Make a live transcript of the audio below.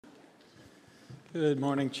Good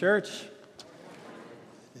morning, church.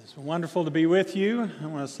 It's wonderful to be with you. I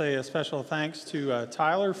want to say a special thanks to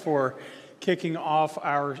Tyler for kicking off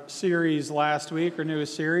our series last week, our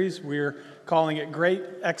newest series. We're calling it Great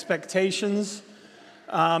Expectations.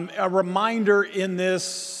 A reminder in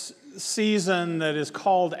this season that is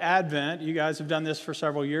called Advent. You guys have done this for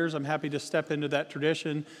several years. I'm happy to step into that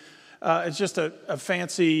tradition. It's just a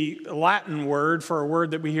fancy Latin word for a word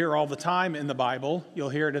that we hear all the time in the Bible. You'll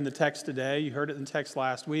hear it in the text today. You heard it in the text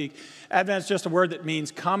last week. Advent is just a word that means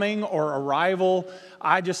coming or arrival.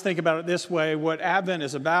 I just think about it this way. What Advent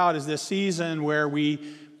is about is this season where we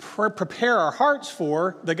prepare our hearts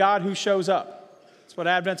for the God who shows up. That's what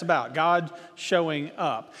Advent's about, God showing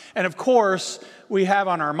up. And of course, we have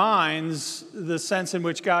on our minds the sense in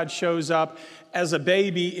which God shows up as a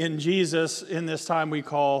baby in Jesus in this time we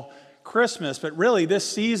call Christmas. But really, this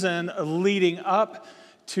season leading up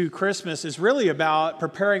to Christmas is really about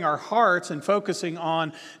preparing our hearts and focusing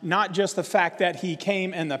on not just the fact that he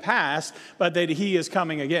came in the past, but that he is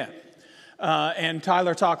coming again. And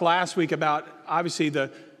Tyler talked last week about, obviously, the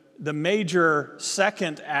major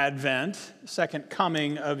second advent, second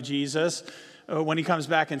coming of Jesus, when he comes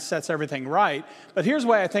back and sets everything right. But here's the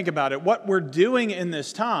way I think about it. What we're doing in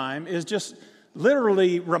this time is just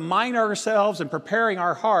literally remind ourselves and preparing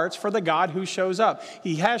our hearts for the God who shows up.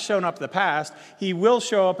 He has shown up in the past. He will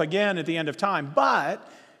show up again at the end of time. But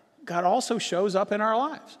God also shows up in our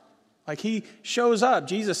lives. Like he shows up.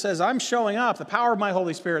 Jesus says, I'm showing up, the power of my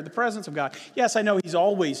Holy Spirit, the presence of God. Yes, I know he's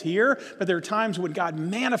always here, but there are times when God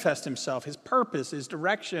manifests himself, his purpose, his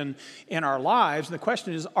direction in our lives. And the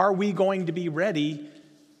question is, are we going to be ready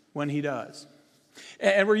when he does?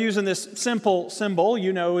 And we're using this simple symbol.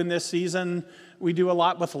 You know, in this season, we do a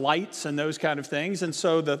lot with lights and those kind of things. And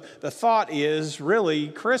so the thought is really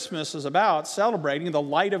Christmas is about celebrating the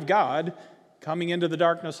light of God coming into the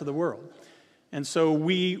darkness of the world. And so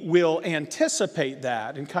we will anticipate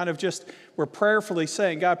that and kind of just, we're prayerfully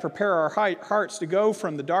saying, God, prepare our hearts to go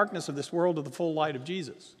from the darkness of this world to the full light of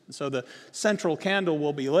Jesus. And so the central candle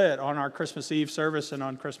will be lit on our Christmas Eve service and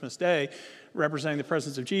on Christmas Day, representing the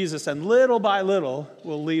presence of Jesus. And little by little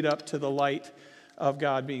will lead up to the light of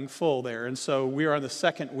God being full there. And so we are on the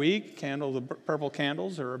second week. The purple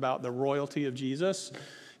candles are about the royalty of Jesus.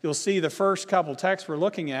 You'll see the first couple texts we're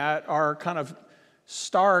looking at are kind of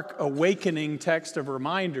stark awakening text of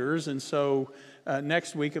reminders, and so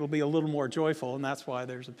next week it'll be a little more joyful, and that's why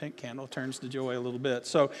there's a pink candle, turns to joy a little bit.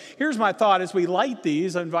 So here's my thought as we light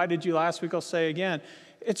these. I invited you last week, I'll say again,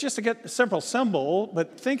 it's just a simple symbol,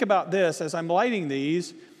 but think about this. As I'm lighting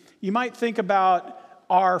these, you might think about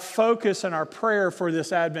our focus and our prayer for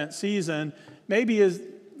this Advent season maybe is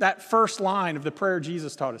that first line of the prayer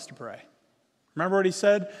Jesus taught us to pray. Remember what he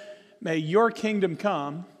said? May your kingdom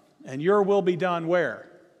come and your will be done where?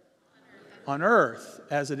 On earth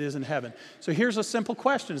as it is in heaven. So here's a simple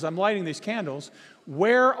question as I'm lighting these candles.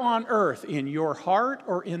 Where on earth in your heart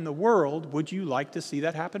or in the world would you like to see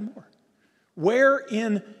that happen more? Where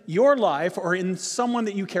in your life or in someone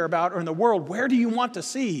that you care about or in the world, where do you want to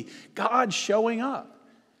see God showing up?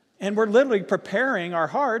 And we're literally preparing our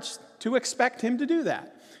hearts to expect him to do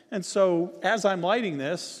that. And so as I'm lighting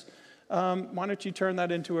this, why don't you turn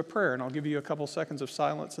that into a prayer? And I'll give you a couple seconds of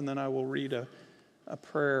silence, and then I will read a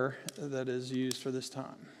prayer that is used for this time.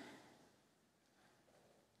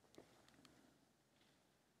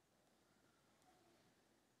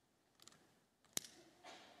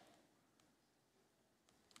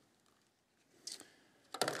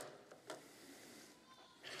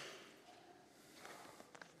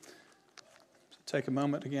 Take a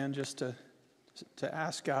moment again just to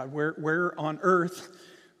ask God, where on earth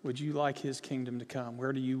would you like his kingdom to come?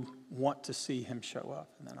 Where do you want to see him show up?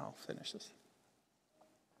 And then I'll finish this.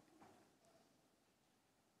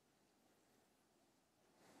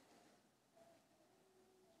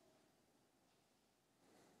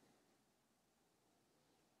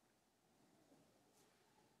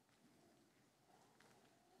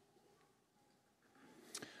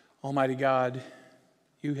 Almighty God,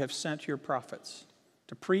 you have sent your prophets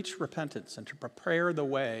to preach repentance and to prepare the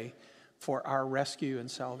way for our rescue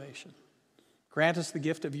and salvation. Grant us the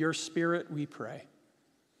gift of your Spirit, we pray,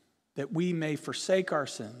 that we may forsake our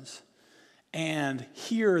sins and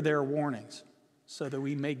hear their warnings so that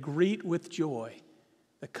we may greet with joy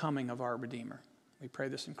the coming of our Redeemer. We pray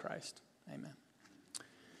this in Christ. Amen.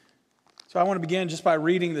 So I want to begin just by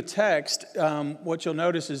reading the text. What you'll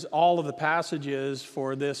notice is all of the passages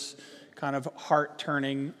for this kind of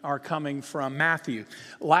heart-turning are coming from Matthew.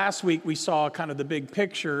 Last week we saw kind of the big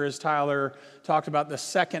picture as Tyler talked about the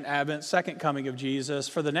second Advent, second coming of Jesus.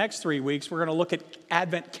 For the next 3 weeks, we're going to look at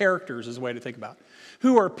Advent characters as a way to think about it.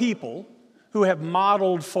 Who are people who have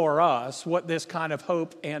modeled for us what this kind of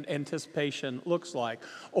hope and anticipation looks like,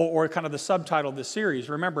 or kind of the subtitle of this series.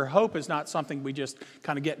 Remember, hope is not something we just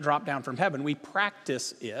kind of get dropped down from heaven. We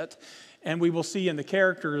practice it, and we will see in the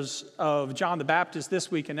characters of John the Baptist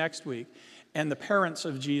this week and next week, and the parents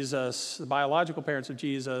of Jesus, the biological parents of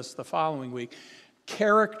Jesus, the following week,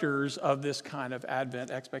 characters of this kind of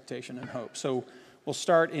Advent expectation and hope. So we'll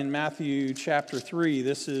start in Matthew chapter 3.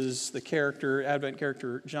 This is the character, Advent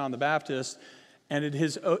character, John the Baptist, and it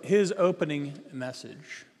is his opening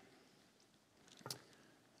message.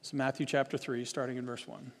 It's Matthew chapter 3, starting in verse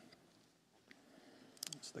 1.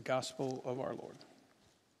 It's the gospel of our Lord.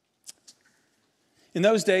 In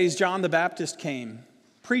those days, John the Baptist came,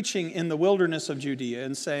 preaching in the wilderness of Judea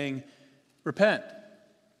and saying, "Repent,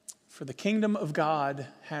 for the kingdom of God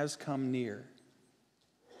has come near.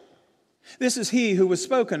 This is he who was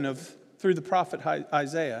spoken of through the prophet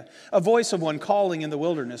Isaiah, a voice of one calling in the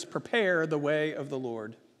wilderness, prepare the way of the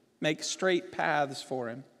Lord, make straight paths for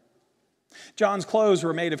him." John's clothes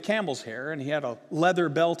were made of camel's hair, and he had a leather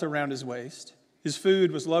belt around his waist. His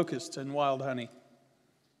food was locusts and wild honey.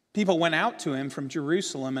 People went out to him from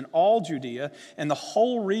Jerusalem and all Judea and the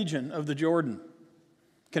whole region of the Jordan.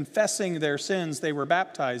 Confessing their sins, they were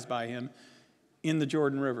baptized by him in the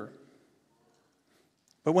Jordan River.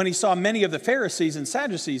 But when he saw many of the Pharisees and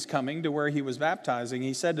Sadducees coming to where he was baptizing,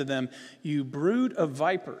 he said to them, "You brood of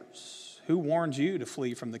vipers, who warned you to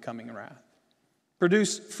flee from the coming wrath?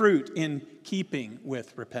 Produce fruit in keeping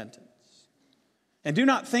with repentance. And do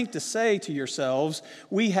not think to say to yourselves,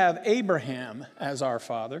 'We have Abraham as our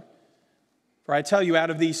father.' For I tell you,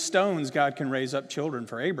 out of these stones God can raise up children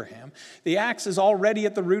for Abraham. The axe is already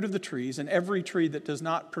at the root of the trees, and every tree that does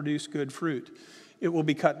not produce good fruit, it will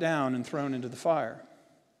be cut down and thrown into the fire.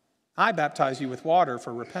 I baptize you with water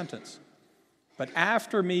for repentance, but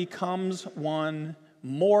after me comes one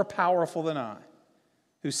more powerful than I,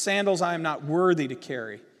 whose sandals I am not worthy to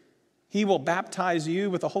carry. He will baptize you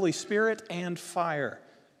with the Holy Spirit and fire.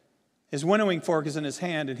 His winnowing fork is in his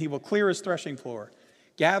hand, and he will clear his threshing floor,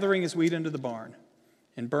 gathering his wheat into the barn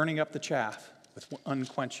and burning up the chaff with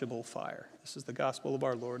unquenchable fire." This is the gospel of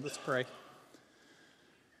our Lord. Let's pray.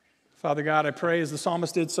 Father God, I pray as the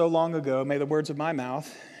psalmist did so long ago, may the words of my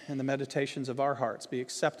mouth and the meditations of our hearts be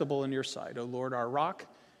acceptable in your sight, O Lord, our rock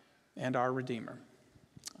and our Redeemer.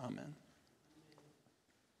 Amen.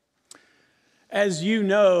 As you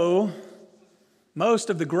know, most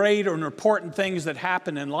of the great or important things that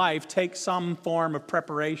happen in life take some form of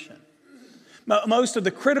preparation. Most of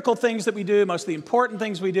the critical things that we do, most of the important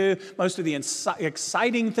things we do, most of the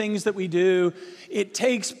exciting things that we do, it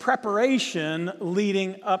takes preparation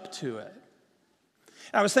leading up to it.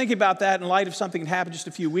 And I was thinking about that in light of something that happened just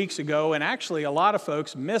a few weeks ago, and actually a lot of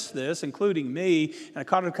folks missed this, including me, and I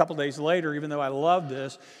caught it a couple days later, even though I love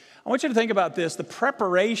this. I want you to think about this, the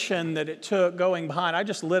preparation that it took going behind. I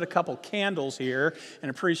just lit a couple candles here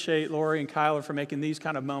and appreciate Lori and Kyler for making these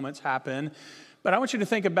kind of moments happen. But I want you to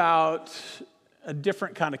think about a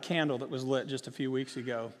different kind of candle that was lit just a few weeks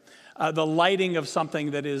ago. The lighting of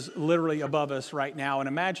something that is literally above us right now. And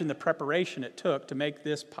imagine the preparation it took to make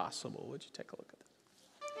this possible. Would you take a look at that?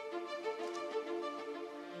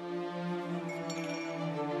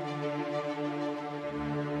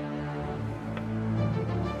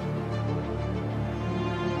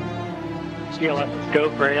 ALS, go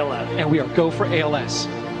for ALS. And we are go for ALS.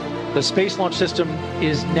 The Space Launch System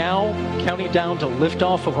is now counting down to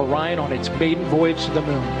liftoff of Orion on its maiden voyage to the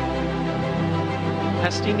moon.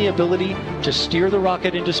 Testing the ability to steer the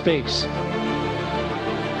rocket into space.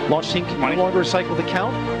 Launch team can no longer recycle the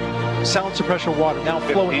count. Sound suppressor water now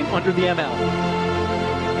flowing under the ML.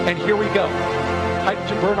 And here we go.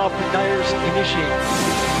 Hydrogen burn-off igniters initiated.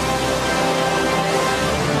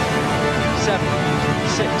 7,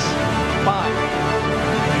 6, 5.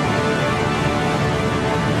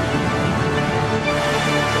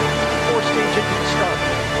 Four-stage engine start.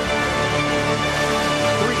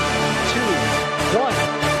 3, 2, 1.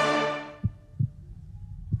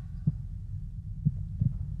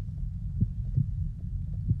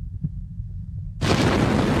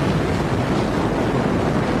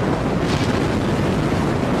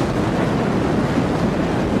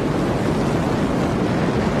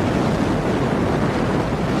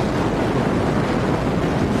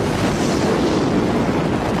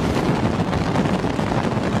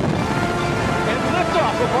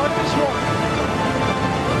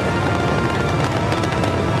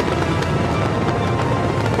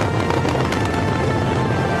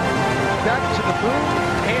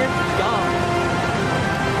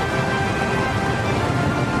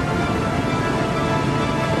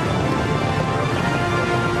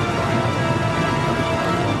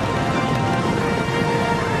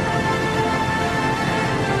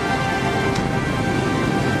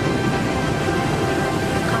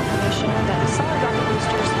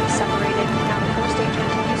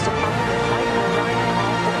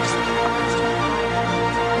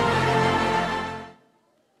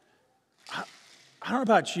 I don't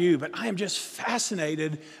know about you, but I am just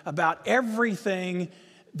fascinated about everything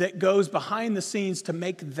that goes behind the scenes to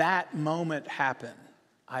make that moment happen.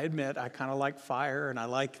 I admit I kind of like fire and I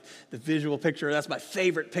like the visual picture. That's my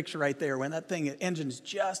favorite picture right there when that engine's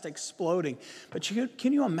just exploding. But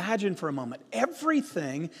can you imagine for a moment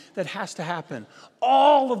everything that has to happen,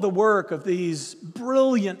 all of the work of these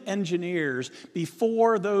brilliant engineers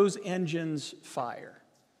before those engines fire?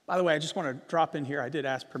 By the way, I just want to drop in here. I did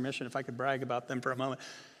ask permission if I could brag about them for a moment.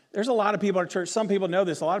 There's a lot of people in our church, some people know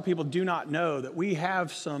this, a lot of people do not know that we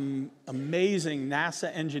have some amazing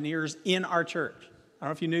NASA engineers in our church. I don't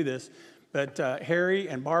know if you knew this, but Harry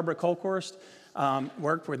and Barbara Kolkhorst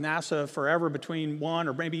worked with NASA forever, between one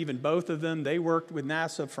or maybe even both of them. They worked with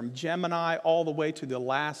NASA from Gemini all the way to the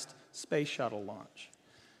last space shuttle launch.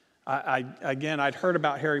 I'd heard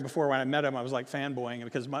about Harry before. When I met him, I was like fanboying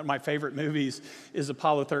because my favorite movies is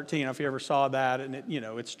Apollo 13. I don't know if you ever saw that, and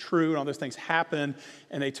it's true, and all those things happened,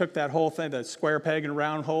 and they took that whole thing, the square peg and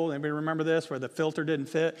round hole. Anybody remember this, where the filter didn't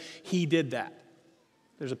fit? He did that.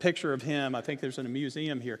 There's a picture of him, I think there's in a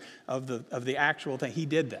museum here, of the actual thing. He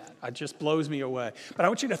did that. It just blows me away. But I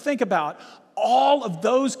want you to think about all of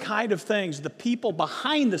those kind of things, the people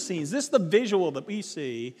behind the scenes. This is the visual that we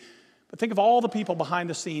see, but think of all the people behind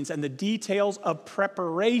the scenes and the details of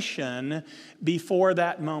preparation before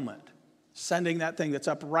that moment. Sending that thing that's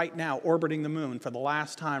up right now, orbiting the moon for the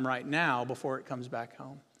last time right now before it comes back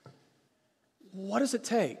home. What does it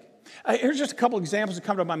take? Here's just a couple examples that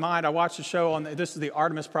come to my mind. I watched a show on, this is the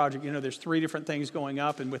Artemis Project. There's 3 different things going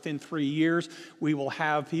up, and within 3 years, we will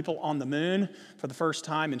have people on the moon for the first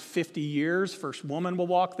time in 50 years. First woman will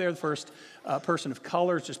walk there, the first person of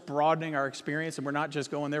color. It's just broadening our experience, and we're not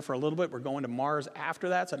just going there for a little bit. We're going to Mars after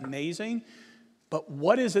that. It's amazing. But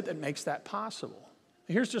what is it that makes that possible?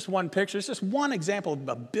 Here's just one picture. It's just one example of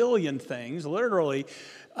a billion things. Literally,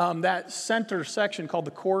 that center section called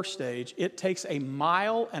the core stage, it takes 1.5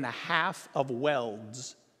 miles of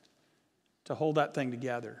welds to hold that thing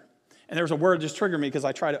together. And there's a word that just triggered me because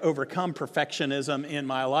I try to overcome perfectionism in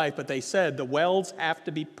my life, but they said the welds have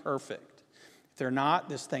to be perfect. If they're not,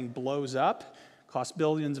 this thing blows up, costs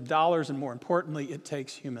billions of dollars, and more importantly, it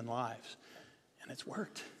takes human lives. And it's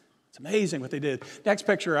worked. It's amazing what they did. Next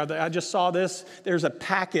picture, I just saw this. There's a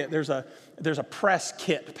packet. There's a press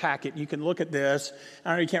kit packet. You can look at this.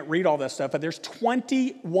 I know you can't read all this stuff, but there's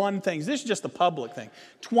 21 things. This is just the public thing.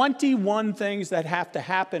 21 things that have to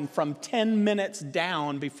happen from 10 minutes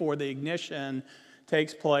down before the ignition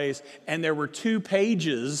takes place. And there were 2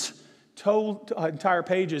 pages, entire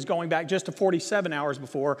pages, going back just to 47 hours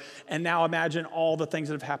before. And now imagine all the things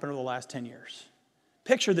that have happened over the last 10 years.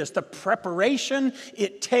 Picture this, the preparation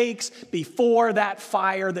it takes before that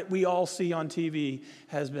fire that we all see on TV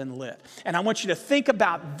has been lit. And I want you to think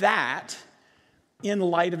about that in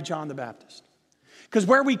light of John the Baptist. Because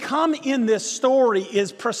where we come in this story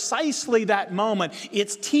is precisely that moment.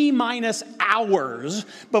 It's T-minus hours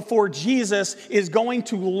before Jesus is going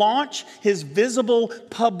to launch his visible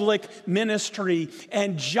public ministry.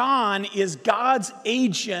 And John is God's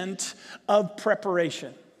agent of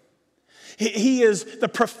preparation. He is the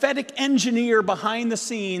prophetic engineer behind the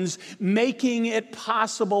scenes, making it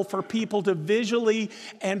possible for people to visually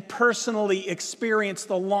and personally experience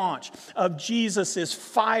the launch of Jesus'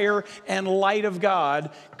 fire and light of God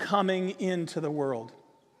coming into the world.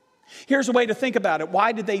 Here's a way to think about it.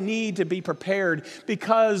 Why did they need to be prepared?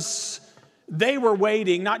 Because they were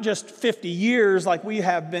waiting not just 50 years like we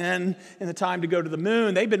have been in the time to go to the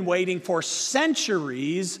moon. They've been waiting for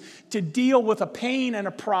centuries to deal with a pain and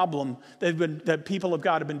a problem that people of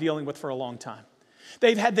God have been dealing with for a long time.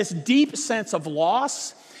 They've had this deep sense of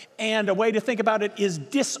loss, and a way to think about it is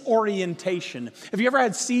disorientation. Have you ever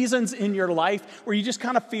had seasons in your life where you just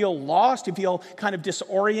kind of feel lost, you feel kind of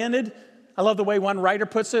disoriented? I love the way one writer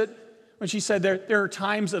puts it, when she said there are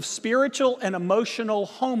times of spiritual and emotional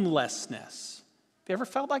homelessness. Have you ever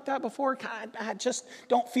felt like that before? God, I just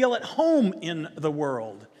don't feel at home in the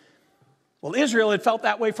world. Well, Israel had felt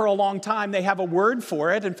that way for a long time. They have a word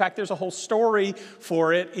for it. In fact, there's a whole story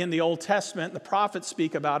for it in the Old Testament. The prophets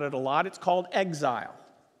speak about it a lot. It's called exile.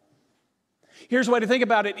 Here's a way to think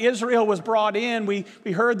about it. Israel was brought in. We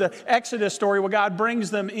heard the Exodus story where God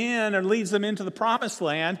brings them in and leads them into the promised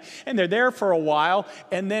land. And they're there for a while.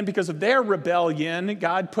 And then because of their rebellion,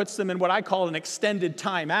 God puts them in what I call an extended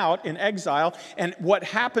time out in exile. And what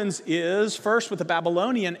happens is, first with the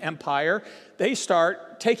Babylonian Empire, they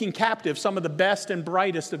start taking captive some of the best and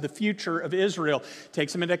brightest of the future of Israel.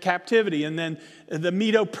 Takes them into captivity. And then the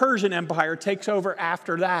Medo-Persian Empire takes over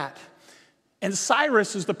after that. And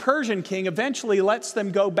Cyrus, as the Persian king, eventually lets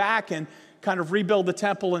them go back and kind of rebuild the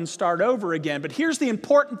temple and start over again. But here's the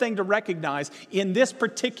important thing to recognize in this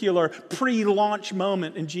particular pre-launch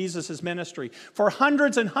moment in Jesus' ministry. For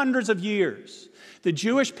hundreds and hundreds of years, the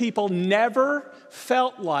Jewish people never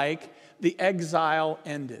felt like the exile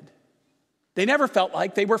ended. They never felt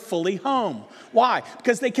like they were fully home. Why?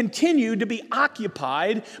 Because they continued to be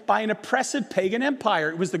occupied by an oppressive pagan empire.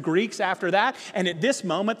 It was the Greeks after that, and at this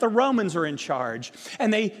moment, the Romans are in charge.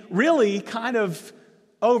 And they really kind of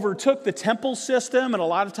overtook the temple system, and a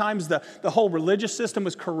lot of times the whole religious system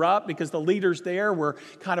was corrupt because the leaders there were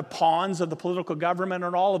kind of pawns of the political government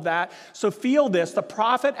and all of that. So feel this, the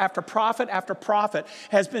prophet after prophet after prophet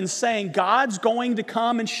has been saying God's going to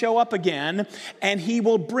come and show up again, and he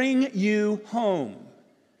will bring you home.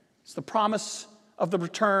 It's the promise of the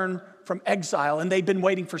return from exile, and they've been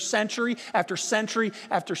waiting for century after century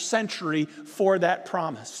after century for that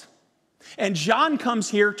promise. And John comes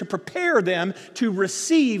here to prepare them to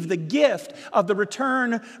receive the gift of the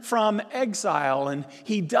return from exile. And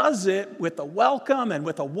he does it with a welcome and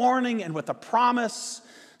with a warning and with a promise.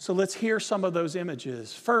 So let's hear some of those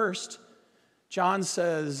images. First, John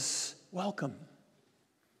says, welcome.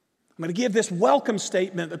 I'm going to give this welcome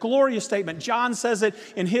statement, the glorious statement. John says it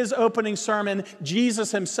in his opening sermon.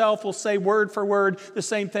 Jesus himself will say word for word the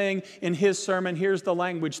same thing in his sermon. Here's the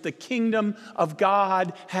language. The kingdom of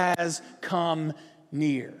God has come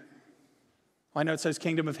near. I know it says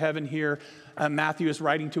kingdom of heaven here. Matthew is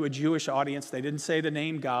writing to a Jewish audience. They didn't say the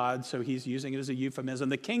name God, so he's using it as a euphemism.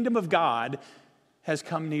 The kingdom of God has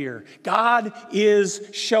come near. God is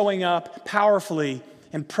showing up powerfully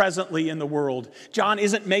and presently in the world. John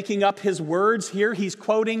isn't making up his words here. He's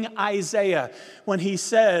quoting Isaiah when he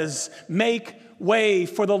says, make way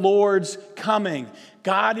for the Lord's coming.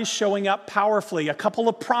 God is showing up powerfully. A couple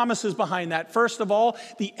of promises behind that. First of all,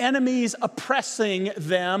 the enemies oppressing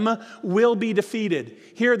them will be defeated.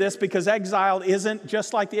 Hear this, because exile isn't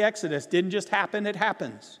just like the Exodus. Didn't just happen, it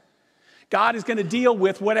happens. God is going to deal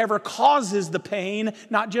with whatever causes the pain,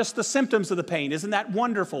 not just the symptoms of the pain. Isn't that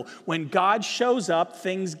wonderful? When God shows up,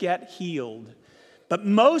 things get healed. But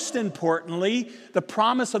most importantly, the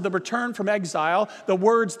promise of the return from exile, the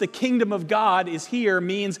words, the kingdom of God is here,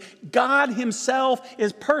 means God himself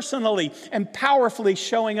is personally and powerfully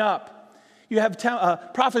showing up. You have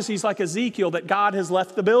prophecies like Ezekiel that God has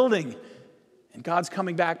left the building. And God's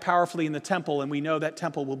coming back powerfully in the temple, and we know that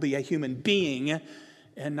temple will be a human being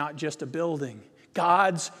and not just a building.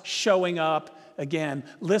 God's showing up again.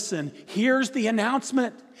 Listen, here's the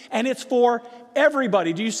announcement, and it's for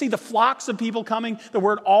everybody. Do you see the flocks of people coming? The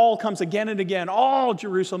word all comes again and again. All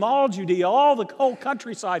Jerusalem, all Judea, all the whole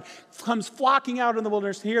countryside comes flocking out in the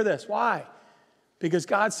wilderness to hear this. Why? Because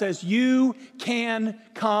God says, you can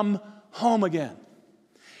come home again.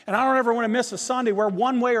 And I don't ever want to miss a Sunday where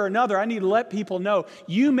one way or another I need to let people know.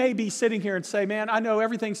 You may be sitting here and say, man, I know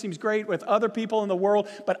everything seems great with other people in the world,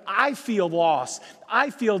 but I feel lost. I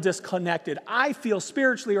feel disconnected. I feel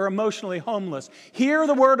spiritually or emotionally homeless. Hear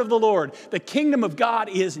the word of the Lord. The kingdom of God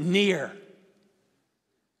is near.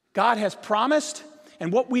 God has promised,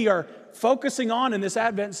 and what we are focusing on in this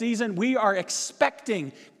Advent season, we are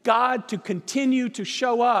expecting God to continue to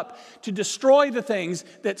show up, to destroy the things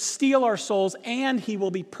that steal our souls, and he will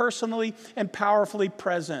be personally and powerfully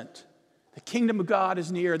present. The kingdom of God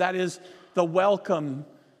is near. That is the welcome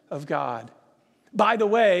of God. By the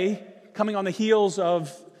way, coming on the heels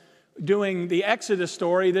of doing the Exodus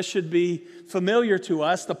story, this should be familiar to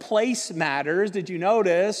us. The place matters. Did you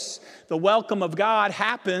notice the welcome of God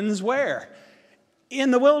happens where? In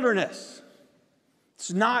the wilderness.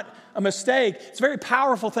 It's not a mistake. It's a very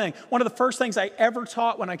powerful thing. One of the first things I ever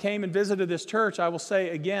taught when I came and visited this church, I will say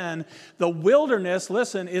again, the wilderness,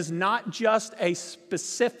 listen, is not just a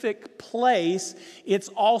specific place. It's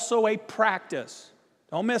also a practice.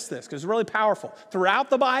 Don't miss this because it's really powerful. Throughout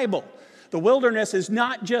the Bible, the wilderness is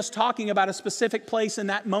not just talking about a specific place in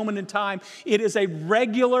that moment in time. It is a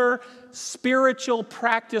regular spiritual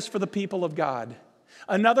practice for the people of God.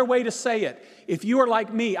 Another way to say it, if you are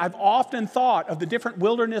like me, I've often thought of the different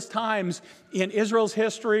wilderness times in Israel's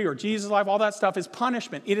history or Jesus' life, all that stuff, as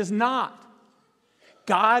punishment. It is not.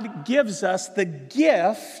 God gives us the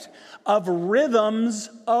gift of rhythms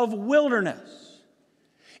of wilderness.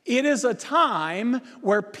 It is a time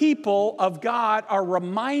where people of God are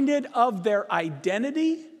reminded of their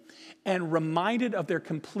identity and reminded of their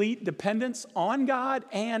complete dependence on God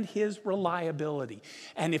and his reliability.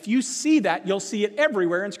 And if you see that, you'll see it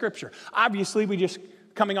everywhere in Scripture. Obviously, we just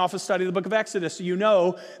coming off a study of the book of Exodus, so you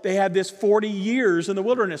know they had this 40 years in the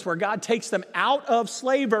wilderness where God takes them out of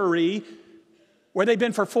slavery where they've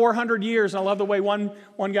been for 400 years. And I love the way one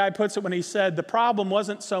guy puts it when he said, the problem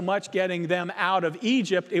wasn't so much getting them out of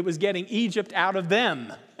Egypt, it was getting Egypt out of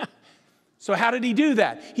them. So how did he do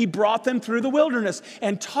that? He brought them through the wilderness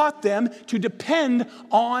and taught them to depend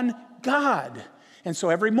on God. And so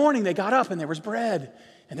every morning they got up and there was bread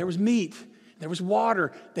and there was meat. There was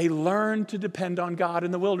water. They learned to depend on God in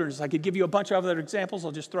the wilderness. I could give you a bunch of other examples.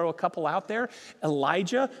 I'll just throw a couple out there.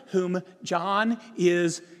 Elijah, whom John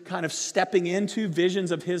is kind of stepping into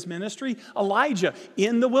visions of his ministry. Elijah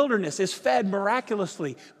in the wilderness is fed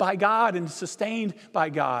miraculously by God and sustained by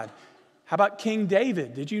God. How about King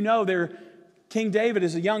David? Did you know King David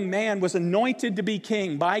as a young man was anointed to be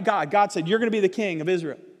king by God? God said, you're going to be the king of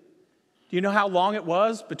Israel. Do you know how long it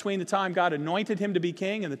was between the time God anointed him to be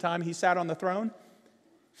king and the time he sat on the throne?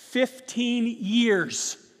 15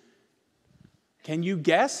 years. Can you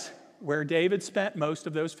guess where David spent most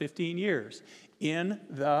of those 15 years? In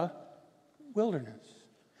the wilderness.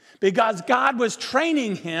 Because God was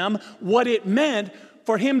training him what it meant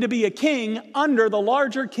for him to be a king under the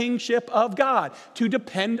larger kingship of God, to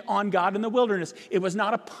depend on God in the wilderness. It was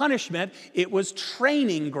not a punishment, it was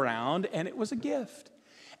training ground, and it was a gift.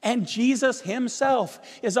 And Jesus himself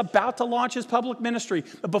is about to launch his public ministry.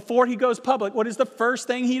 But before he goes public, what is the first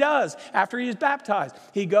thing he does after he is baptized?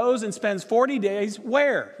 He goes and spends 40 days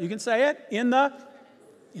where? You can say it, in the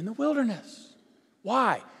wilderness.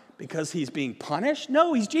 Why? Because he's being punished?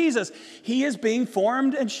 No, he's Jesus. He is being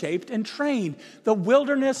formed and shaped and trained. The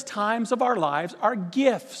wilderness times of our lives are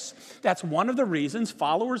gifts. That's one of the reasons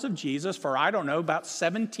followers of Jesus for, about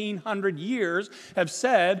 1,700 years have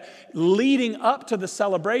said, leading up to the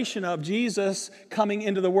celebration of Jesus coming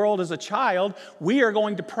into the world as a child, we are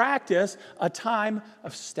going to practice a time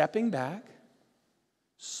of stepping back,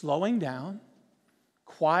 slowing down,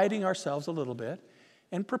 quieting ourselves a little bit,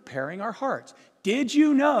 and preparing our hearts. Did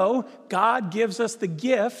you know God gives us the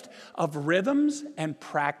gift of rhythms and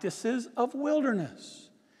practices of wilderness?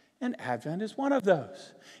 And Advent is one of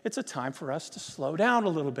those. It's a time for us to slow down a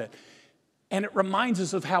little bit. And it reminds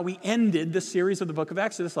us of how we ended the series of the book of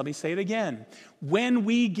Exodus. Let me say it again. When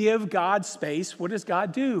we give God space, what does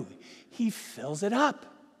God do? He fills it up.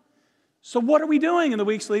 So what are we doing in the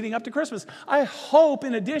weeks leading up to Christmas? I hope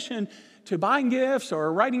in addition to buying gifts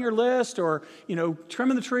or writing your list or,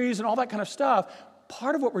 trimming the trees and all that kind of stuff,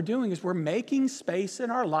 part of what we're doing is we're making space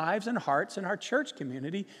in our lives and hearts and our church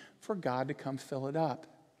community for God to come fill it up.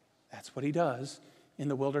 That's what he does in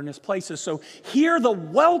the wilderness places. So hear the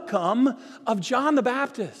welcome of John the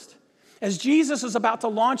Baptist. As Jesus is about to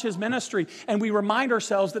launch his ministry and we remind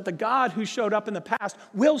ourselves that the God who showed up in the past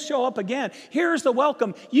will show up again, here's the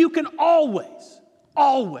welcome. You can always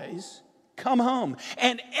come home.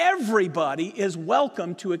 And everybody is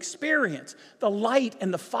welcome to experience the light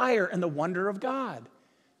and the fire and the wonder of God.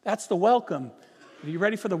 That's the welcome. Are you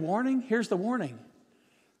ready for the warning? Here's the warning.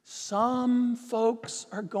 Some folks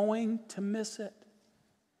are going to miss it.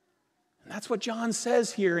 And that's what John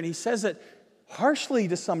says here, and he says it harshly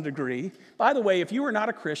to some degree. By the way, if you are not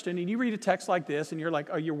a Christian and you read a text like this and you're like,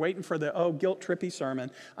 you're waiting for the, guilt-trippy sermon,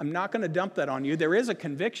 I'm not going to dump that on you. There is a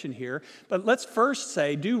conviction here. But let's first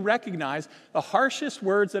say, do recognize the harshest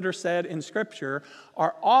words that are said in Scripture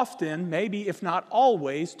are often, maybe if not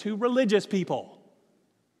always, to religious people.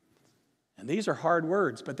 And these are hard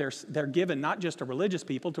words, but they're given not just to religious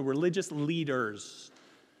people, to religious leaders.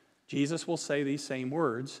 Jesus will say these same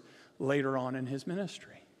words later on in his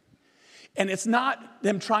ministry. And it's not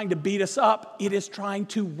them trying to beat us up. It is trying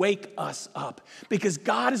to wake us up. Because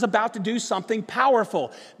God is about to do something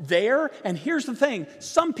powerful there. And here's the thing.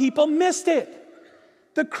 Some people missed it.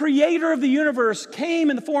 The creator of the universe came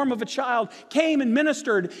in the form of a child, came and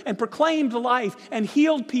ministered and proclaimed life and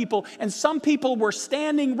healed people. And some people were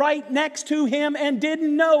standing right next to him and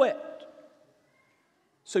didn't know it.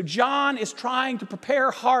 So John is trying to prepare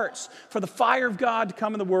hearts for the fire of God to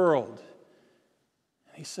come in the world.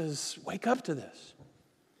 He says, wake up to this.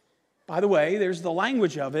 By the way, there's the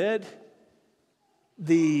language of it.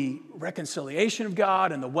 The reconciliation of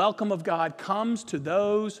God and the welcome of God comes to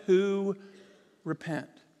those who repent.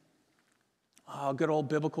 Oh, good old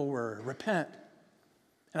biblical word, repent.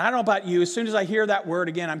 And I don't know about you, as soon as I hear that word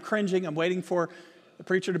again, I'm cringing. I'm waiting for the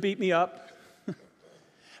preacher to beat me up.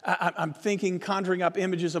 I'm thinking, conjuring up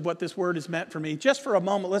images of what this word has meant for me. Just for a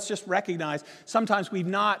moment, let's just recognize sometimes we've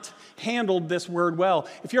not handled this word well.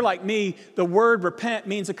 If you're like me, the word repent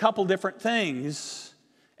means a couple different things,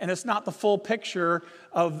 and it's not the full picture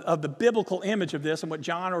of the biblical image of this and what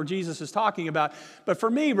John or Jesus is talking about. But for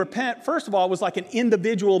me, repent, first of all, was like an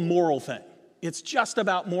individual moral thing. It's just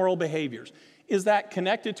about moral behaviors. Is that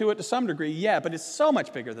connected to it to some degree? Yeah, but it's so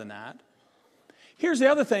much bigger than that. Here's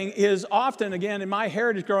the other thing is often, again, in my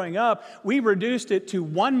heritage growing up, we reduced it to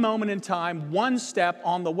one moment in time, one step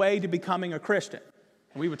on the way to becoming a Christian.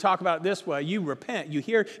 We would talk about it this way. You repent, you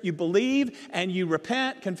hear, you believe, and you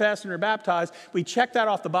repent, confess, and are baptized. We check that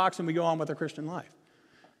off the box and we go on with our Christian life.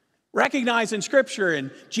 Recognize in Scripture,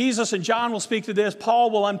 and Jesus and John will speak to this.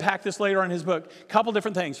 Paul will unpack this later on in his book. A couple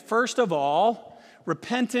different things. First of all,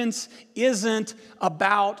 repentance isn't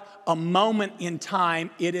about a moment in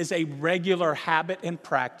time. It is a regular habit and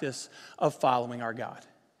practice of following our God.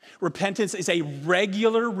 Repentance is a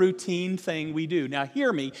regular routine thing we do. Now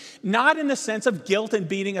hear me, not in the sense of guilt and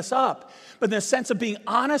beating us up, but in the sense of being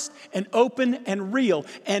honest and open and real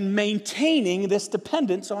and maintaining this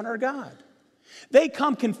dependence on our God. They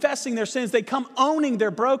come confessing their sins. They come owning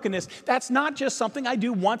their brokenness. That's not just something I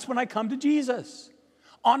do once when I come to Jesus.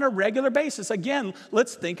 On a regular basis. Again,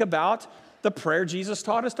 let's think about the prayer Jesus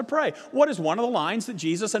taught us to pray. What is one of the lines that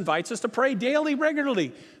Jesus invites us to pray daily,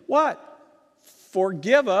 regularly? What?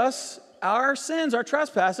 Forgive us our sins, our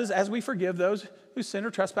trespasses, as we forgive those who sin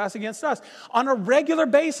or trespass against us. On a regular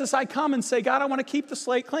basis, I come and say, God, I want to keep the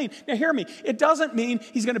slate clean. Now hear me, it doesn't mean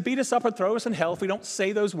he's going to beat us up or throw us in hell if we don't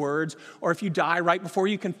say those words, or if you die right before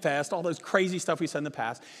you confessed, all those crazy stuff we said in the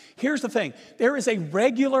past. Here's the thing, there is a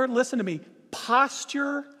regular, listen to me,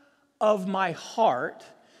 posture of my heart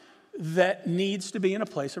that needs to be in a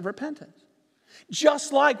place of repentance.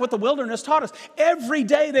 Just like what the wilderness taught us. Every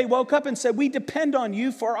day they woke up and said, we depend on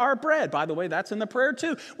you for our bread. By the way, that's in the prayer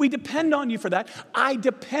too. We depend on you for that. I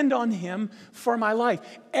depend on him for my life.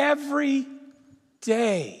 Every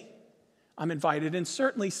day I'm invited, and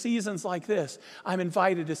certainly seasons like this, I'm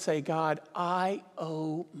invited to say, God, I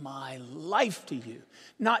owe my life to you.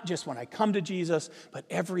 Not just when I come to Jesus, but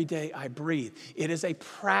every day I breathe. It is a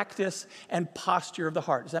practice and posture of the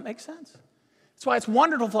heart. Does that make sense? That's why it's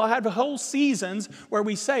wonderful to have the whole seasons where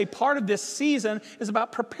we say part of this season is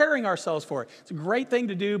about preparing ourselves for it. It's a great thing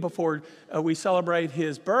to do before we celebrate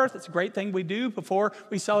his birth. It's a great thing we do before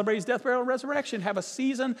we celebrate his death, burial, and resurrection. Have a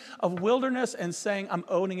season of wilderness and saying, I'm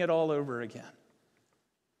owning it all over again.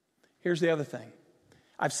 Here's the other thing.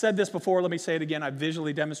 I've said this before. Let me say it again. I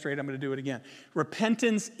visually demonstrated. I'm going to do it again.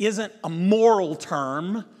 Repentance isn't a moral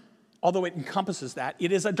term, although it encompasses that.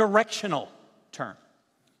 It is a directional term.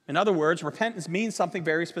 In other words, repentance means something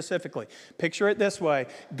very specifically. Picture it this way.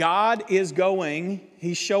 God is going,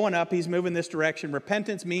 he's showing up, he's moving this direction.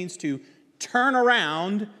 Repentance means to turn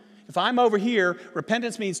around. If I'm over here,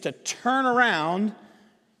 repentance means to turn around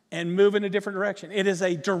and move in a different direction. It is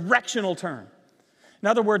a directional term. In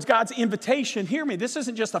other words, God's invitation, hear me, this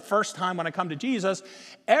isn't just the first time when I come to Jesus.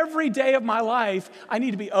 Every day of my life, I need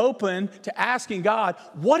to be open to asking God,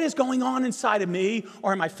 what is going on inside of me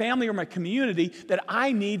or in my family or my community that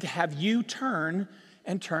I need to have you turn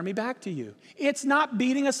and turn me back to you? It's not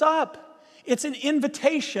beating us up. It's an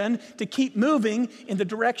invitation to keep moving in the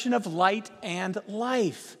direction of light and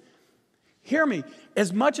life. Hear me,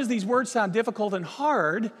 as much as these words sound difficult and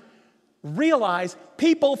hard, realize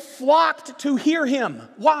people flocked to hear him.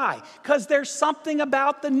 Why? Because there's something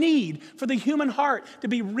about the need for the human heart to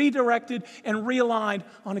be redirected and realigned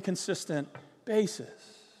on a consistent basis.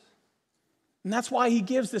 And that's why he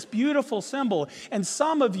gives this beautiful symbol. And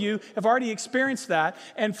some of you have already experienced that.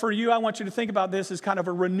 And for you, I want you to think about this as kind of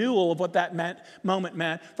a renewal of what that moment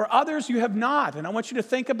meant. For others, you have not. And I want you to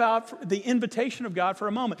think about the invitation of God for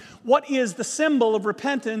a moment. What is the symbol of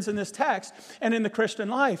repentance in this text and in the Christian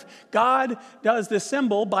life? God does this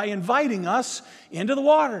symbol by inviting us into the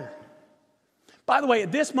water. By the way,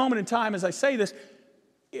 at this moment in time, as I say this,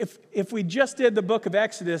 if we just did the book of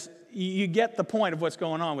Exodus, you get the point of what's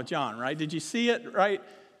going on with John, right? Did you see it, right?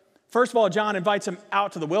 First of all, John invites them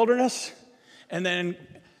out to the wilderness, and then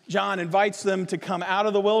John invites them to come out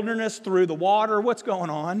of the wilderness through the water. What's going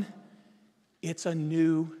on? It's a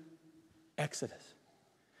new Exodus.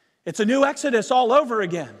 It's a new Exodus all over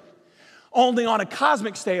again, only on a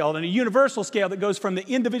cosmic scale and a universal scale that goes from the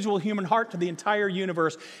individual human heart to the entire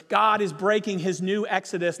universe. God is breaking his new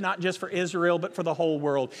Exodus, not just for Israel, but for the whole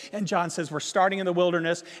world. And John says we're starting in the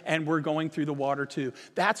wilderness and we're going through the water too.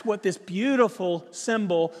 That's what this beautiful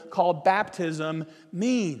symbol called baptism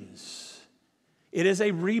means. It is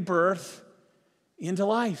a rebirth into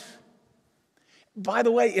life. By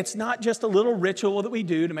the way, it's not just a little ritual that we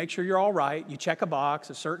do to make sure you're all right. You check a box,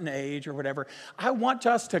 a certain age or whatever. I want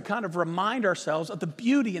us to kind of remind ourselves of the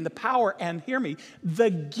beauty and the power and, hear me, the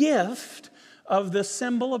gift of the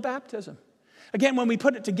symbol of baptism. Again, when we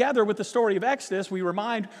put it together with the story of Exodus, we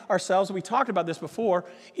remind ourselves, we talked about this before,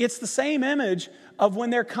 it's the same image of when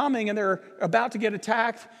they're coming and they're about to get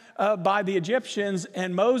attacked by the Egyptians,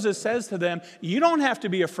 and Moses says to them, you don't have to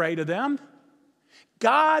be afraid of them.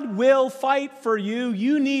 God will fight for you.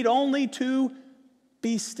 You need only to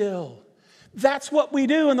be still. That's what we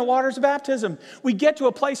do in the waters of baptism. We get to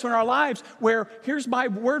a place in our lives where, here's my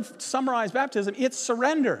word to summarize baptism, it's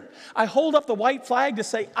surrender. I hold up the white flag to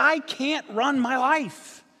say, I can't run my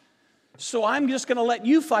life. So I'm just going to let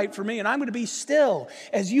you fight for me, and I'm going to be still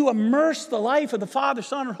as you immerse the life of the Father,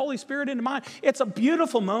 Son, and Holy Spirit into mine. It's a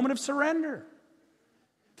beautiful moment of surrender.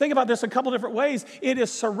 Think about this a couple different ways. It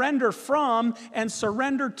is surrender from and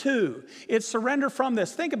surrender to. It's surrender from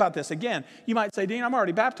this. Think about this. Again, you might say, Dean, I'm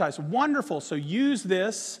already baptized. Wonderful. So use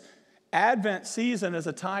this Advent season as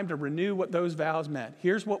a time to renew what those vows meant.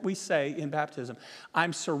 Here's what we say in baptism.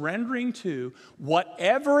 I'm surrendering to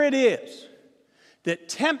whatever it is that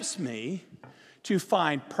tempts me to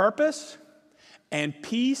find purpose and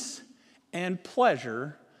peace and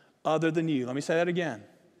pleasure other than you. Let me say that again.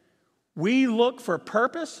 We look for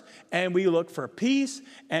purpose, and we look for peace,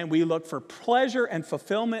 and we look for pleasure and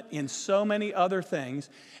fulfillment in so many other things.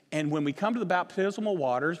 And when we come to the baptismal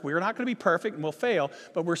waters, we're not going to be perfect and we'll fail,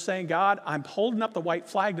 but we're saying, God, I'm holding up the white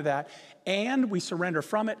flag to that, and we surrender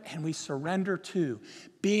from it, and we surrender to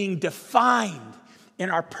being defined in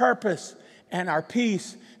our purpose and our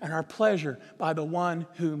peace and our pleasure by the one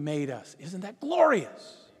who made us. Isn't that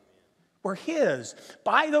glorious? We're His.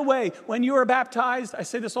 By the way, when you are baptized, I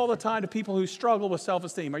say this all the time to people who struggle with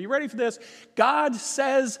self-esteem. Are you ready for this? God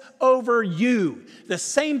says over you the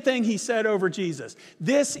same thing He said over Jesus.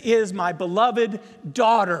 This is my beloved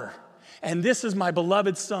daughter, and this is my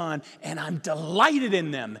beloved son, and I'm delighted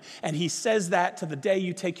in them. And He says that to the day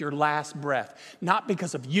you take your last breath. Not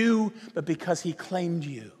because of you, but because He claimed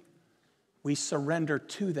you. We surrender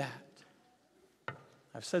to that.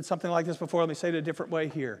 I've said something like this before. Let me say it a different way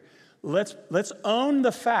here. Let's own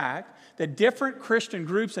the fact that different Christian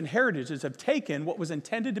groups and heritages have taken what was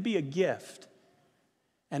intended to be a gift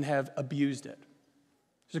and have abused it.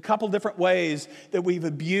 There's a couple different ways that we've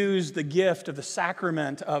abused the gift of the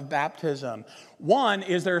sacrament of baptism. One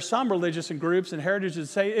is there are some religious and groups and heritages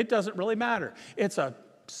that say it doesn't really matter. It's a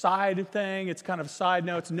side thing. It's kind of a side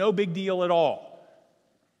note. It's no big deal at all.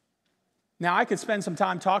 Now, I could spend some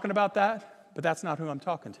time talking about that, but that's not who I'm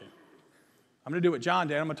talking to. I'm going to do what John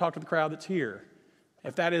did. I'm going to talk to the crowd that's here.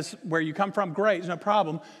 If that is where you come from, great, there's no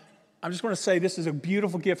problem. I'm just going to say this is a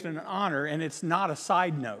beautiful gift and an honor, and it's not a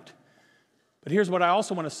side note. But here's what I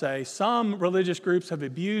also want to say. Some religious groups have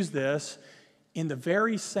abused this in the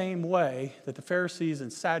very same way that the Pharisees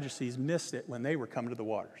and Sadducees missed it when they were coming to the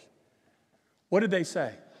waters. What did they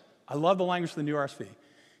say? I love the language of the New RSV.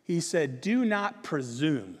 He said, do not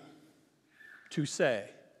presume to say,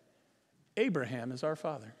 Abraham is our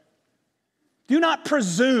father. Do not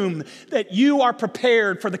presume that you are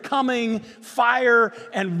prepared for the coming fire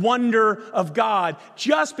and wonder of God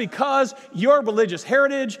just because your religious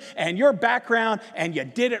heritage and your background and you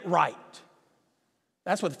did it right.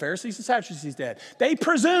 That's what the Pharisees and Sadducees did. They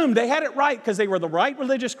presumed they had it right because they were the right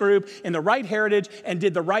religious group in the right heritage and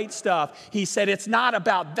did the right stuff. He said it's not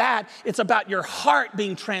about that. It's about your heart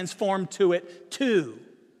being transformed to it too.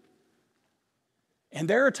 And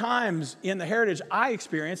there are times in the heritage I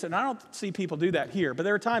experienced, and I don't see people do that here, but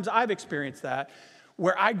there are times I've experienced that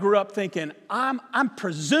where I grew up thinking, I'm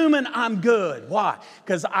presuming I'm good. Why?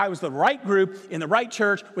 Because I was the right group in the right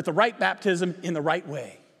church with the right baptism in the right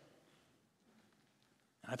way.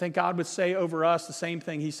 I think God would say over us the same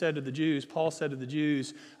thing He said to the Jews. Paul said to the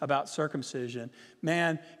Jews about circumcision.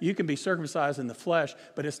 Man, you can be circumcised in the flesh,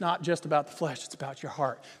 but it's not just about the flesh, it's about your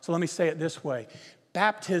heart. So let me say it this way.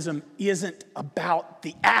 Baptism isn't about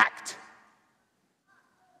the act.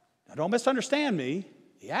 Now, don't misunderstand me.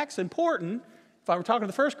 The act's important. If I were talking to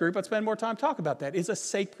the first group, I'd spend more time talking about that. It's a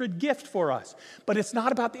sacred gift for us. But it's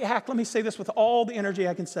not about the act. Let me say this with all the energy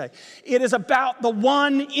I can say. It is about the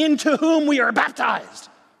one into whom we are baptized.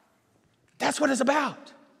 That's what it's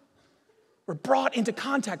about. We're brought into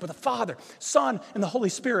contact with the Father, Son, and the Holy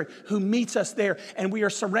Spirit who meets us there, and we are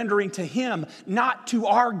surrendering to Him, not to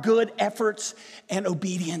our good efforts and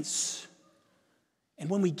obedience. And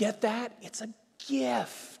when we get that, it's a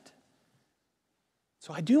gift.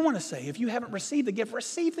 So I do want to say, if you haven't received the gift,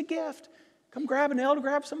 receive the gift. Come grab an elder,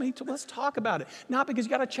 grab somebody, let's talk about it. Not because you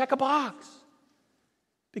got to check a box.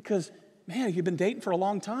 Because, man, you've been dating for a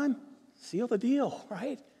long time, seal the deal,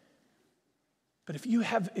 right? But if you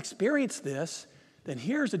have experienced this, then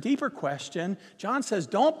here's a deeper question. John says,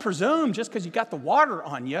 don't presume just because you got the water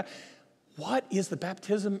on you. What is the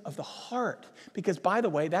baptism of the heart? Because, by the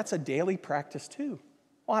way, that's a daily practice too.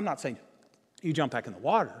 Well, I'm not saying you jump back in the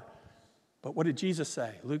water. But what did Jesus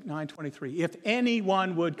say? Luke 9:23. If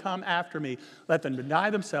anyone would come after me, let them deny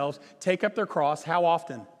themselves, take up their cross. How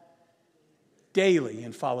often? daily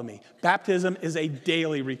and follow me. Baptism is a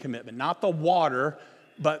daily recommitment, not the water,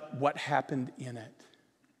 but what happened in it.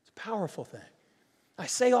 It's a powerful thing. I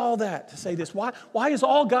say all that to say this. Why is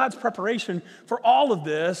all God's preparation for all of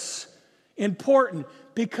this important?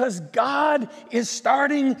 Because God is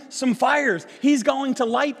starting some fires. He's going to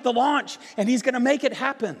light the launch, and he's going to make it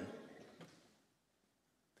happen.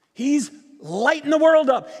 He's lighting the world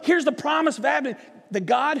up. Here's the promise of Advent. The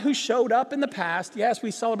God who showed up in the past, yes,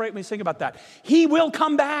 we celebrate when we sing about that. He will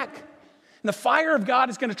come back. And the fire of God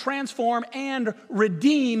is going to transform and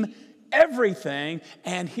redeem everything.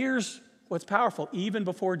 And here's what's powerful. Even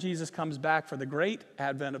before Jesus comes back for the great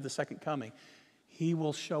advent of the second coming, he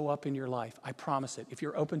will show up in your life. I promise it. If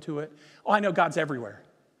you're open to it. Oh, I know God's everywhere.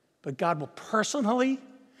 But God will personally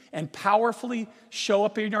and powerfully show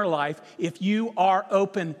up in your life if you are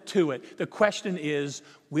open to it. The question is,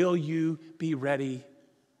 will you be ready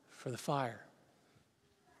for the fire?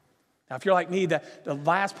 Now, if you're like me, the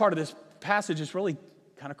last part of this passage is really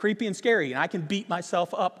kind of creepy and scary, and I can beat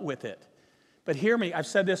myself up with it. But hear me, I've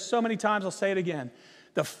said this so many times, I'll say it again.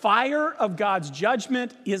 The fire of God's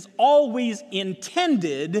judgment is always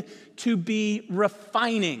intended to be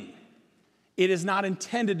refining. It is not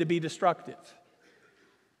intended to be destructive.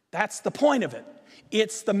 That's the point of it.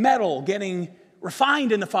 It's the metal getting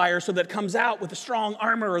refined in the fire so that it comes out with the strong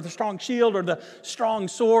armor or the strong shield or the strong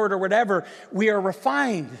sword or whatever. We are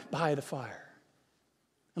refined by the fire.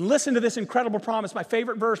 And listen to this incredible promise. My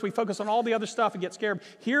favorite verse. We focus on all the other stuff and get scared.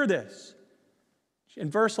 Hear this.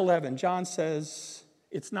 In verse 11, John says,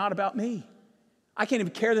 it's not about me. I can't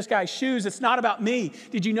even carry this guy's shoes. It's not about me.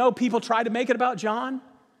 Did you know people tried to make it about John?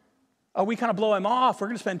 Oh, we kind of blow him off. We're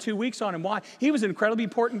going to spend 2 weeks on him. Why? He was an incredibly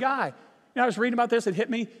important guy. You know, I was reading about this. It hit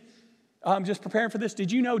me. Just preparing for this.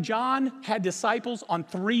 Did you know John had disciples on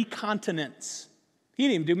 3 continents? He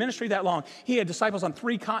didn't even do ministry that long. He had disciples on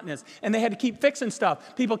 3 continents, and they had to keep fixing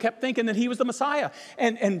stuff. People kept thinking that he was the Messiah.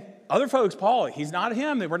 And other folks, Paul, he's not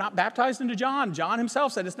him. They were not baptized into John. John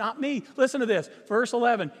himself said, it's not me. Listen to this. Verse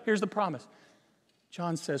 11. Here's the promise.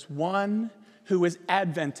 John says, one who is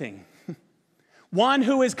adventing, one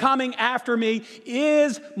who is coming after me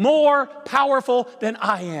is more powerful than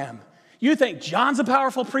I am. You think John's a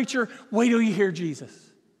powerful preacher? Wait till you hear Jesus.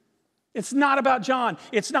 It's not about John.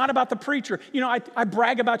 It's not about the preacher. You know, I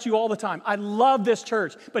brag about you all the time. I love this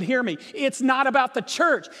church. But hear me, it's not about the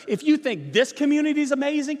church. If you think this community is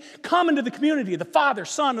amazing, come into the community of the Father,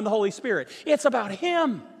 Son, and the Holy Spirit. It's about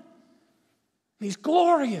him. He's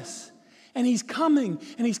glorious. And he's coming,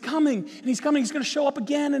 and he's coming, and he's coming. He's going to show up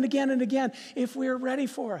again and again and again if we're ready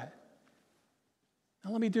for it.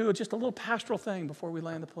 Now let me do just a little pastoral thing before we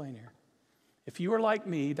land the plane here. If you are like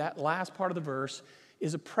me, that last part of the verse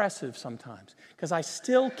is oppressive sometimes because I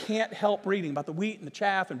still can't help reading about the wheat and the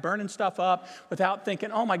chaff and burning stuff up without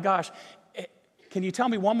thinking, oh my gosh, can you tell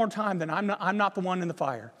me one more time that I'm not the one in the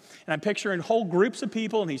fire? And I'm picturing whole groups of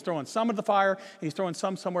people, and he's throwing some in the fire, and he's throwing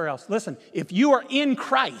some somewhere else. Listen, if you are in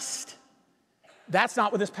Christ, that's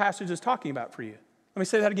not what this passage is talking about for you. Let me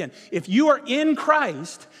say that again. If you are in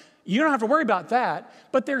Christ, you don't have to worry about that,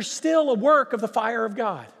 but there's still a work of the fire of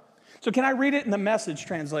God. So can I read it in the Message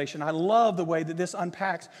translation? I love the way that this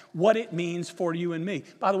unpacks what it means for you and me.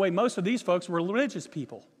 By the way, most of these folks were religious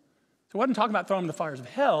people. So it wasn't talking about throwing them in the fires of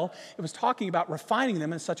hell. It was talking about refining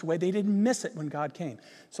them in such a way they didn't miss it when God came.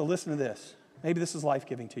 So listen to this. Maybe this is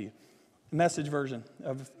life-giving to you. The Message version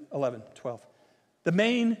of 11:12. The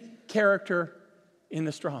main character in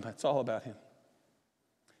this drama, it's all about him,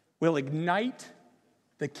 will ignite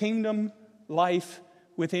the kingdom life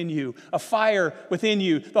within you, a fire within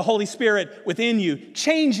you, the Holy Spirit within you,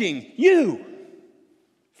 changing you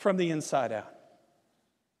from the inside out.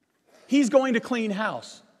 He's going to clean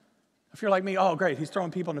house. If you're like me, oh great, he's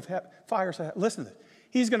throwing people into fire. So listen to this.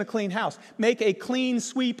 He's going to clean house. Make a clean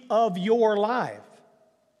sweep of your life.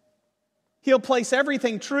 He'll place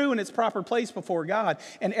everything true in its proper place before God,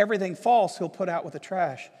 and everything false he'll put out with the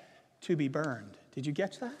trash to be burned. Did you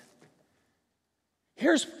catch that?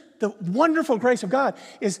 Here's the wonderful grace of God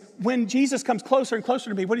is when Jesus comes closer and closer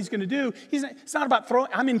to me, what he's going to do, it's not about throwing,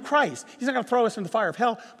 I'm in Christ. He's not going to throw us in the fire of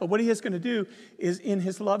hell, but what he is going to do is in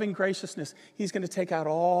his loving graciousness, he's going to take out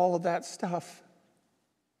all of that stuff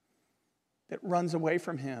that runs away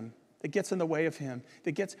from him, that gets in the way of him,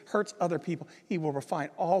 that hurts other people. He will refine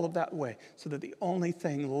all of that away so that the only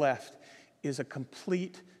thing left is a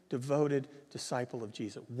complete, devoted disciple of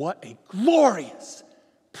Jesus. What a glorious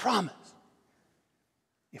promise.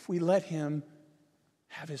 If we let him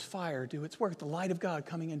have his fire do its work, the light of God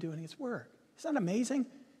coming and doing its work. Isn't that amazing?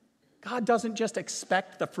 God doesn't just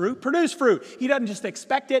expect the fruit, produce fruit. He doesn't just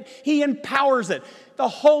expect it, he empowers it. The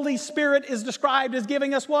Holy Spirit is described as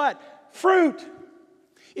giving us what? fruit.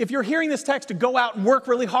 If you're hearing this text to go out and work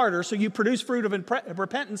really harder so you produce fruit of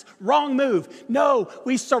repentance, wrong move. No,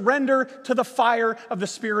 we surrender to the fire of the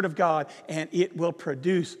Spirit of God, and it will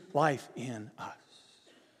produce life in us.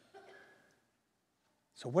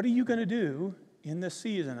 So what are you going to do in this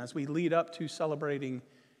season as we lead up to celebrating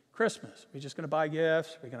Christmas? Are we just going to buy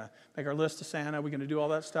gifts? Are we going to make our list to Santa? Are we going to do all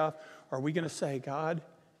that stuff? Or are we going to say, God,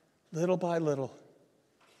 little by little,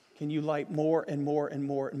 can you light more and more and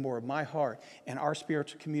more and more of my heart and our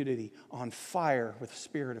spiritual community on fire with the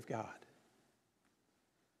Spirit of God?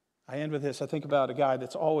 I end with this. I think about a guy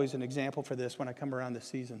that's always an example for this when I come around this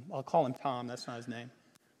season. I'll call him Tom. That's not his name.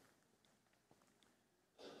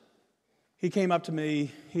 He came up to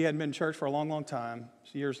me. He hadn't been in church for a long, long time.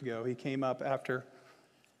 Years ago, he came up after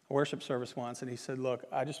a worship service once, and he said, look,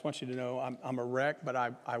 I just want you to know I'm a wreck, but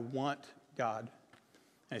I want God.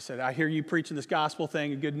 And he said, I hear you preaching this gospel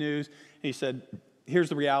thing and good news. And he said, here's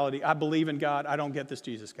the reality. I believe in God. I don't get this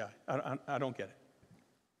Jesus guy. I don't get it.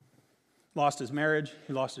 Lost his marriage.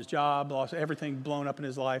 He lost his job. Lost everything blown up in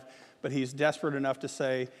his life. But he's desperate enough to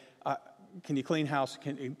say, can you clean house?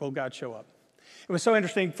 Will God show up? It was so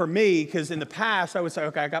interesting for me because in the past I would say,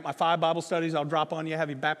 okay, I got my 5 Bible studies. I'll drop on you, have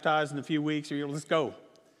you baptized in a few weeks. Or let's go.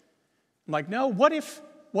 I'm like, no, what if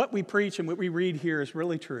what we preach and what we read here is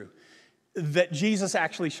really true? That Jesus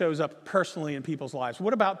actually shows up personally in people's lives.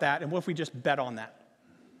 What about that? And what if we just bet on that?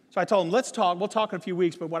 So I told him, let's talk. We'll talk in a few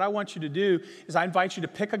weeks. But what I want you to do is I invite you to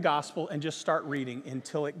pick a gospel and just start reading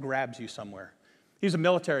until it grabs you somewhere. He's a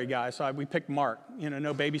military guy, so we picked Mark.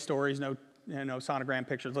 No baby stories, no sonogram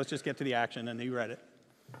pictures. Let's just get to the action. And he read it.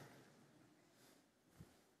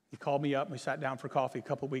 He called me up. We sat down for coffee a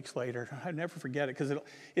couple weeks later. I never forget it because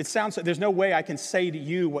it sounds like there's no way I can say to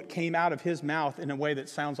you what came out of his mouth in a way that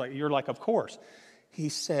sounds like you're like, of course. He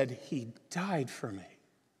said, he died for me.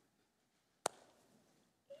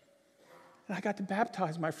 And I got to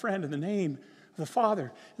baptize my friend in the name of the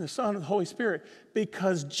Father and the Son and the Holy Spirit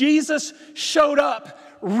because Jesus showed up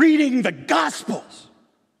reading the Gospels.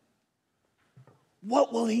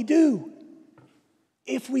 What will he do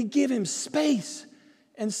if we give him space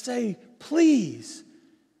and say, please,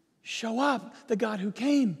 show up. The God who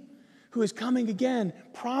came, who is coming again,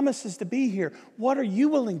 promises to be here. What are you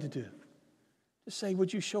willing to do? To say,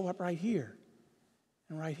 would you show up right here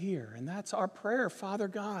and right here? And that's our prayer, Father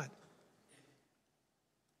God.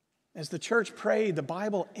 As the church prayed, the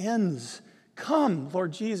Bible ends, come,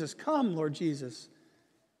 Lord Jesus, come, Lord Jesus.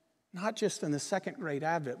 Not just in the second great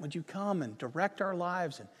advent. Would you come and direct our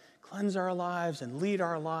lives and cleanse our lives and lead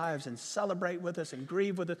our lives and celebrate with us and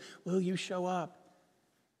grieve with us? Will you show up?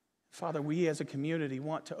 Father, we as a community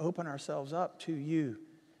want to open ourselves up to you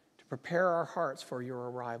to prepare our hearts for your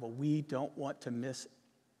arrival. We don't want to miss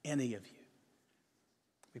any of you.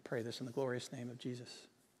 We pray this in the glorious name of Jesus.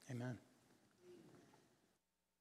 Amen.